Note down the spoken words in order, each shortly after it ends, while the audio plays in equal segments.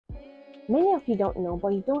Many of you don't know,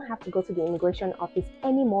 but you don't have to go to the immigration office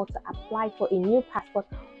anymore to apply for a new passport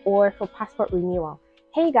or for passport renewal.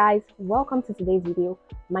 Hey guys, welcome to today's video.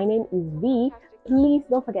 My name is V. Please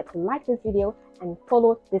don't forget to like this video and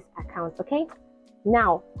follow this account, okay?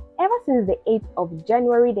 Now, ever since the 8th of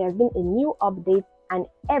January, there has been a new update and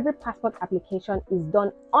every passport application is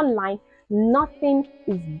done online. Nothing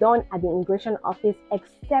is done at the immigration office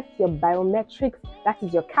except your biometrics, that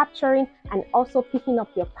is your capturing and also picking up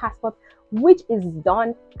your passport, which is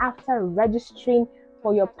done after registering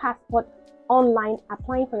for your passport online,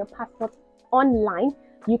 applying for your passport online.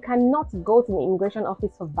 You cannot go to the immigration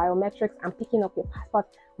office for biometrics and picking up your passport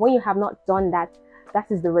when you have not done that. That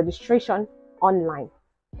is the registration online.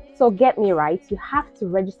 So get me right, you have to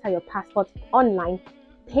register your passport online,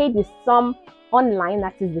 pay the sum online,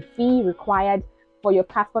 that is the fee required for your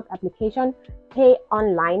passport application, pay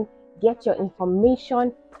online, get your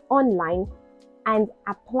information online, and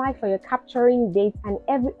apply for your capturing date and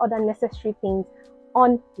every other necessary things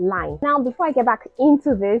online. Now, before I get back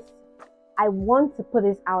into this, I want to put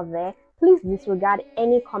this out there. Please disregard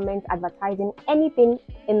any comments advertising anything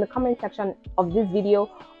in the comment section of this video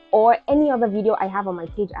or any other video I have on my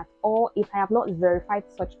page at all. If I have not verified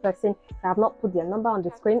such person, if I have not put their number on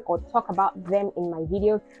the screen or talk about them in my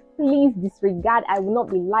videos, please disregard. I will not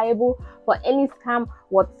be liable for any scam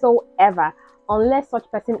whatsoever. Unless such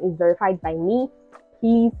person is verified by me,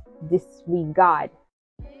 please disregard.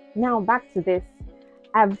 Now back to this.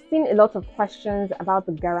 I've seen a lot of questions about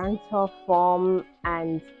the guarantor form,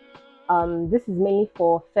 and this is mainly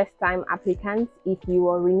for first-time applicants. If you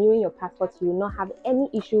are renewing your passport, you will not have any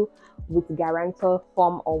issue with guarantor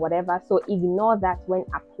form or whatever, so ignore that when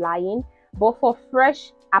applying. But for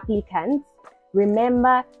fresh applicants,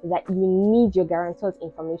 remember that you need your guarantor's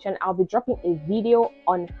information. I'll be dropping a video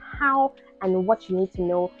on how and what you need to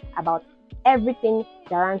know about everything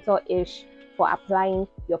guarantor-ish for applying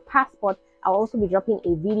your passport. I'll also be dropping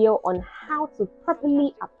a video on how to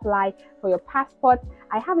properly apply for your passport.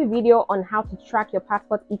 I have a video on how to track your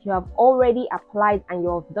passport if you have already applied and you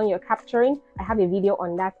have done your capturing. I have a video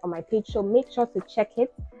on that on my page, so make sure to check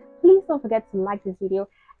it. Please don't forget to like this video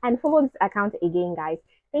and follow this account again, guys.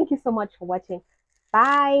 Thank you so much for watching.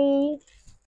 Bye.